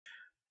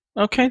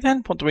Okay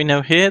then, what do we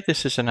know here?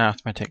 This is an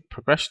arithmetic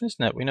progression,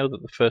 isn't it? We know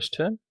that the first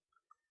term,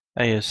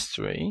 a is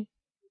 3.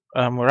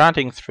 We're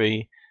adding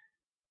 3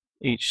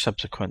 each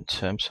subsequent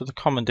term, so the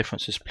common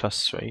difference is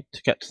plus 3.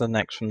 To get to the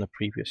next from the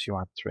previous, you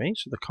add 3,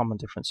 so the common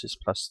difference is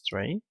plus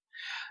 3.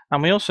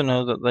 And we also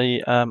know that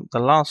the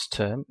last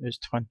term is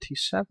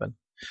 27.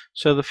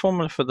 So the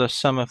formula for the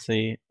sum of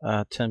the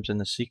terms in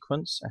the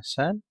sequence,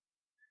 Sn,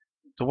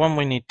 the one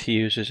we need to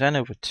use is n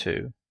over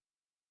 2,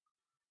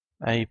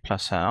 a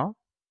plus l.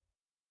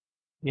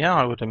 Yeah,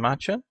 I would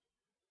imagine.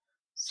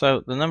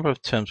 So the number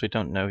of terms we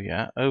don't know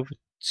yet, over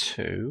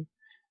 2.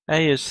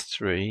 A is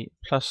 3,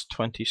 plus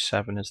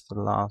 27 is the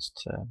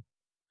last term.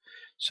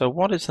 So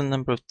what is the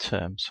number of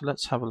terms? So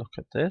let's have a look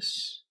at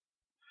this.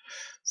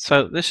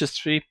 So this is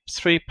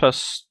 3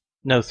 plus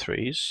no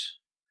 3's,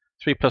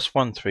 3 plus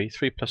 1 3,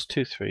 3 plus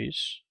 2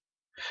 3's.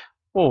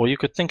 Or you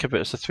could think of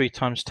it as a 3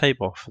 times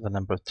table for the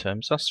number of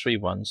terms. That's 3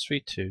 1's,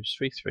 3 2's,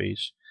 3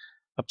 3's,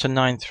 up to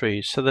 9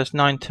 3's. So there's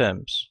 9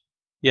 terms.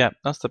 Yeah,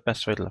 that's the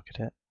best way to look at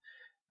it.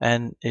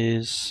 N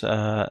is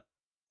 9.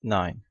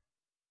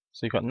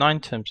 So you've got 9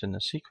 terms in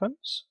the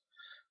sequence.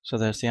 So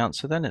there's the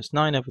answer then. It's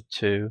 9 over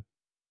 2.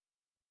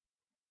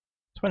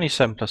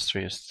 27 plus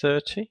 3 is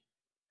 30.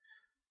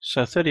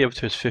 So 30 over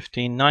 2 is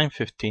 15. 9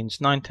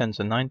 15s, 9 10s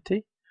are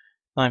 90.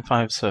 9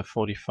 5s are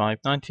 45.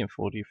 90 and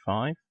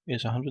 45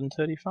 is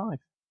 135.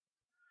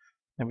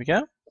 There we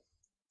go.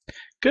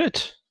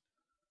 Good.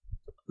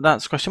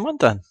 That's question 1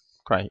 done.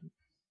 Great.